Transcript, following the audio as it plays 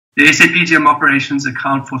The SAPGM operations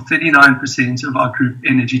account for 39% of our group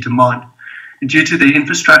energy demand. And due to the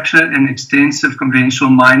infrastructure and extensive conventional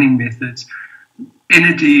mining methods,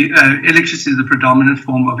 electricity is the predominant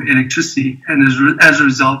form of electricity, and as a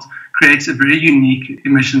result creates a very unique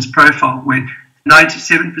emissions profile where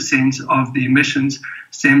 97% of the emissions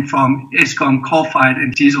stem from Eskom coal-fired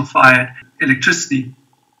and diesel-fired electricity.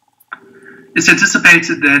 It's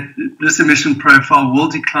anticipated that this emission profile will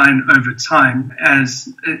decline over time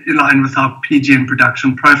as in line with our PGM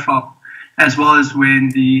production profile, as well as when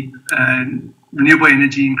the renewable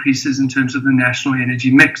energy increases in terms of the national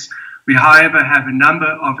energy mix. We, however, have a number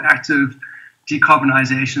of active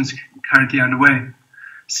decarbonizations currently underway.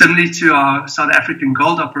 Similarly to our South African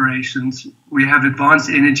gold operations, we have advanced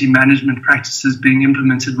energy management practices being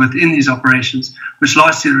implemented within these operations, which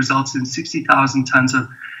last year resulted in 60,000 tons of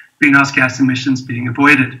greenhouse gas emissions being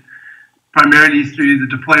avoided, primarily through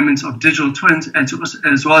the deployment of digital twins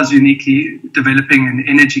as well as uniquely developing an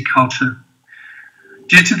energy culture.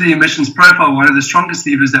 Due to the emissions profile, one of the strongest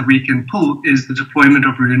levers that we can pull is the deployment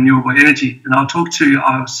of renewable energy. And I'll talk to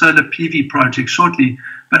our solar PV project shortly,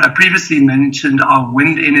 but I previously mentioned our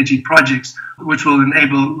wind energy projects, which will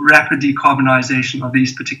enable rapid decarbonization of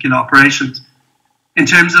these particular operations. In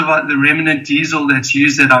terms of the remnant diesel that's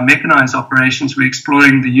used at our mechanized operations, we're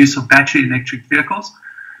exploring the use of battery electric vehicles,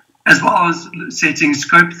 as well as setting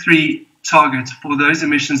Scope 3 targets for those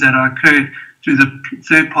emissions that are occurred through the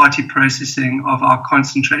third-party processing of our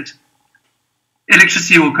concentrate.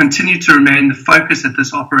 Electricity will continue to remain the focus at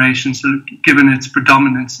this operation, given its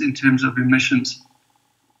predominance in terms of emissions.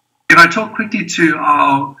 If I talk quickly to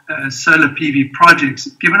our solar PV projects,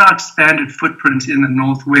 given our expanded footprint in the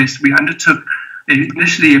Northwest, we undertook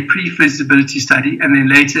initially a pre-feasibility study and then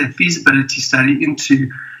later a feasibility study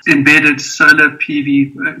into embedded solar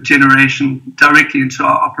PV generation directly into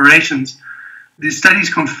our operations. The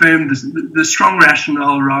studies confirmed the strong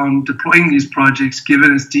rationale around deploying these projects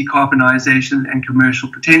given its decarbonization and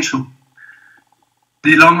commercial potential.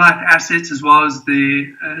 The long life assets as well as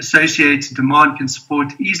the associated demand can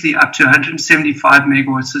support easily up to 175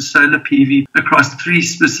 megawatts of solar PV across 3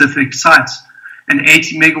 specific sites. An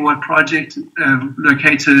 80 megawatt project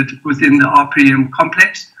located within the RPM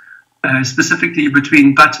complex, specifically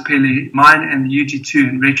between Batapele mine and the UG2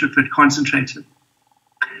 and retrofit concentrator.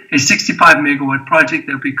 A 65 megawatt project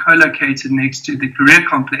that will be co-located next to the Career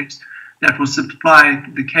complex that will supply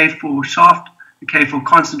the K4 shaft, the K4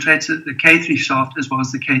 concentrator, the K3 shaft, as well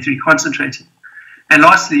as the K3 concentrator. And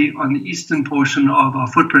lastly, on the eastern portion of our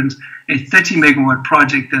footprint, a 30 megawatt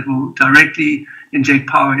project that will directly inject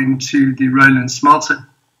power into the Roland smelter.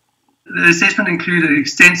 The assessment included an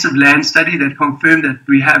extensive land study that confirmed that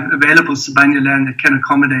we have available Sibanye land that can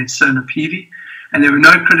accommodate solar PV, and there were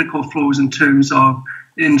no critical flaws in terms of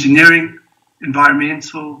engineering,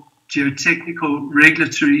 environmental, geotechnical,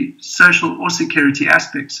 regulatory, social, or security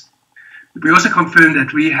aspects. We also confirmed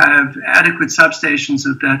that we have adequate substations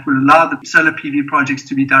that will allow the solar PV projects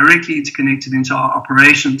to be directly interconnected into our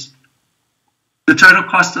operations. The total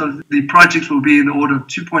cost of the projects will be in the order of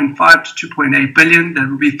 2.5 to 2.8 billion that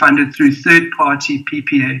will be funded through third-party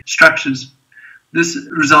PPA structures. This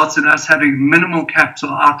results in us having minimal capital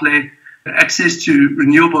outlay, access to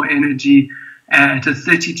renewable energy at a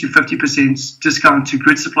 30 to 50% discount to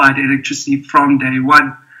grid-supplied electricity from day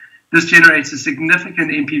one. This generates a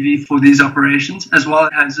significant NPV for these operations, as well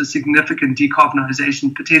as a significant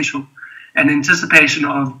decarbonization potential and anticipation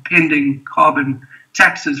of pending carbon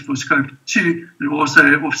taxes for Scope 2 that will also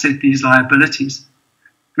offset these liabilities.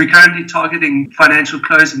 We're currently targeting financial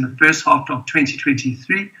close in the first half of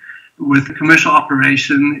 2023 with commercial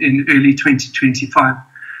operation in early 2025.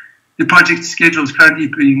 The project schedule is currently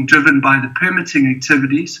being driven by the permitting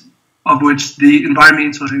activities, of which the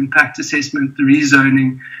environmental impact assessment, the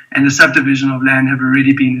rezoning, and the subdivision of land have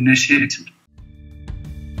already been initiated.